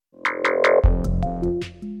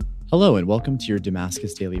Hello and welcome to your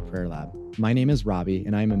Damascus Daily Prayer Lab. My name is Robbie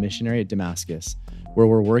and I am a missionary at Damascus, where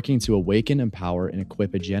we're working to awaken, empower, and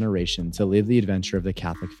equip a generation to live the adventure of the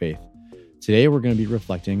Catholic faith. Today we're going to be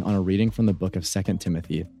reflecting on a reading from the book of 2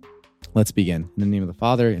 Timothy. Let's begin. In the name of the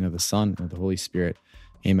Father, and of the Son, and of the Holy Spirit.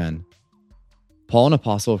 Amen. Paul, an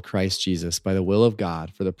apostle of Christ Jesus, by the will of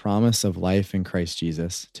God, for the promise of life in Christ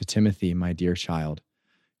Jesus, to Timothy, my dear child.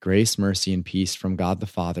 Grace, mercy, and peace from God the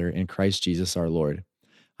Father and Christ Jesus our Lord.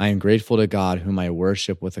 I am grateful to God, whom I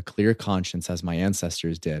worship with a clear conscience as my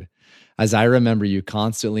ancestors did. As I remember you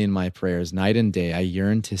constantly in my prayers, night and day, I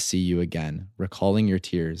yearn to see you again, recalling your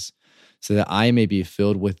tears, so that I may be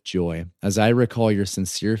filled with joy, as I recall your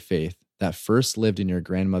sincere faith that first lived in your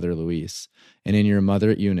grandmother Louise and in your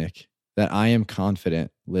mother Eunice, that I am confident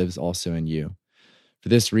lives also in you. For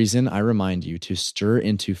this reason, I remind you to stir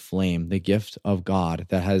into flame the gift of God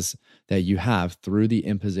that you have through the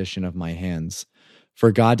imposition of my hands.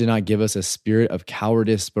 For God did not give us a spirit of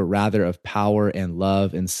cowardice, but rather of power and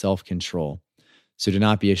love and self-control. So do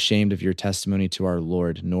not be ashamed of your testimony to our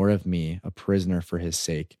Lord, nor of me, a prisoner for his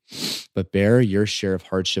sake, but bear your share of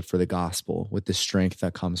hardship for the gospel with the strength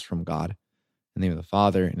that comes from God. In the name of the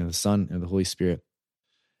Father, and of the Son, and of the Holy Spirit.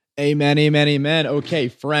 Amen, amen, amen. Okay,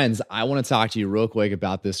 friends, I want to talk to you real quick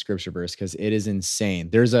about this scripture verse because it is insane.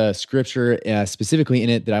 There's a scripture specifically in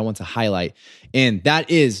it that I want to highlight, and that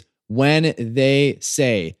is when they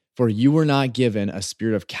say, for you were not given a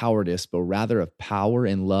spirit of cowardice, but rather of power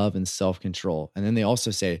and love and self-control. And then they also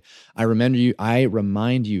say, I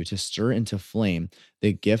remind you to stir into flame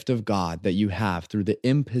the gift of God that you have through the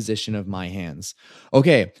imposition of my hands.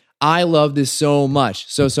 Okay, I love this so much,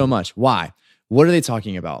 so much. Why? What are they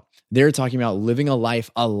talking about? They're talking about living a life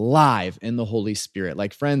alive in the Holy Spirit.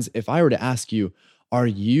 Like, friends, if I were to ask you, are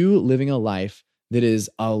you living a life that is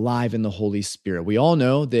alive in the Holy Spirit? We all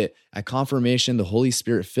know that at confirmation, the Holy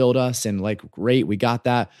Spirit filled us and great, we got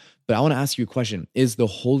that. But I want to ask you a question. Is the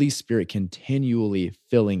Holy Spirit continually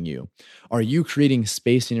filling you? Are you creating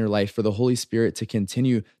space in your life for the Holy Spirit to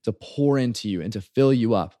continue to pour into you and to fill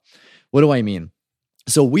you up? What do I mean?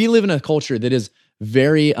 So we live in a culture that is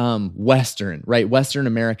very Western, right? Western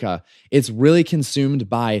America. It's really consumed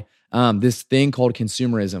by this thing called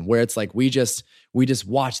consumerism, where it's like we just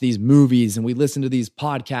watch these movies and we listen to these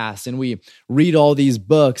podcasts and we read all these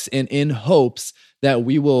books in hopes that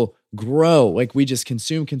we will grow. Like we just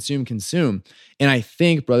consume. And I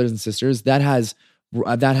think, brothers and sisters, that has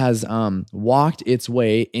walked its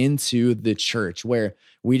way into the church, where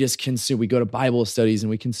we just consume. We go to Bible studies and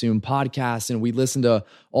we consume podcasts and we listen to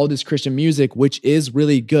all this Christian music, which is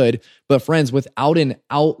really good. But friends, without an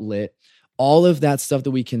outlet, all of that stuff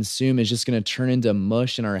that we consume is just going to turn into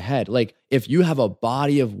mush in our head. Like if you have a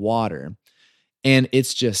body of water and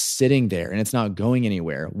it's just sitting there and it's not going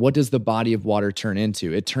anywhere, what does the body of water turn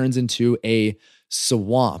into? It turns into a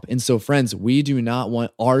swamp. And so, friends, we do not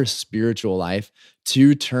want our spiritual life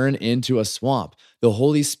to turn into a swamp. The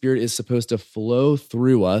Holy Spirit is supposed to flow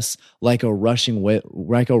through us like a rushing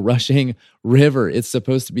river. It's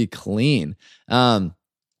supposed to be clean.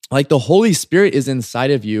 Like the Holy Spirit is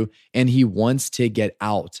inside of you and he wants to get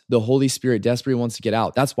out. The Holy Spirit desperately wants to get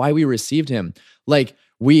out. That's why we received him. The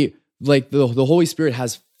Holy Spirit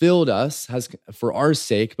has filled us, has for our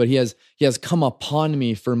sake, but he has come upon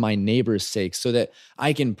me for my neighbor's sake, so that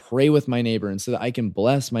I can pray with my neighbor and so that I can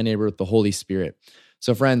bless my neighbor with the Holy Spirit.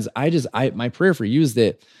 So friends, my prayer for you is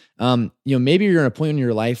that, maybe you're in a point in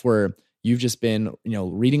your life where you've just been,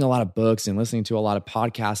 reading a lot of books and listening to a lot of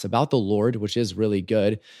podcasts about the Lord, which is really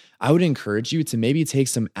good. I would encourage you to maybe take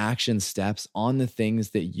some action steps on the things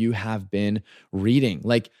that you have been reading.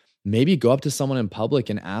 Like maybe go up to someone in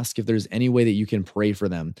public and ask if there's any way that you can pray for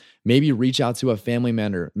them. Maybe reach out to a family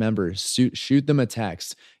member, shoot them a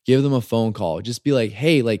text, give them a phone call. Just be like,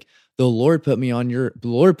 hey, the Lord put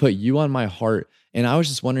you on my heart. And I was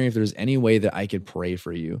just wondering if there's any way that I could pray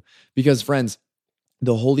for you. Because friends,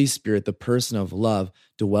 the Holy Spirit, the person of love,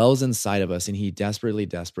 dwells inside of us, and he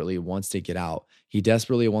desperately wants to get out. He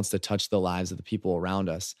desperately wants to touch the lives of the people around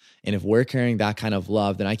us. And if we're carrying that kind of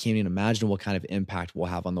love, then I can't even imagine what kind of impact we'll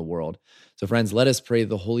have on the world. So friends, let us pray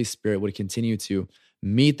the Holy Spirit would continue to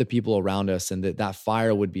meet the people around us and that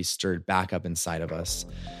fire would be stirred back up inside of us.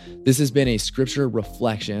 This has been a scripture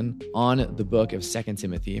reflection on the book of 2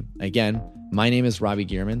 Timothy. Again, my name is Robbie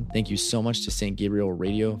Gearman. Thank you so much to St. Gabriel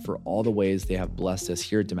Radio for all the ways they have blessed us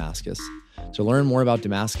here at Damascus. To learn more about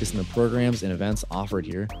Damascus and the programs and events offered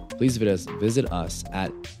here, please visit us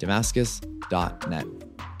at damascus.net.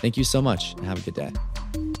 Thank you so much and have a good day.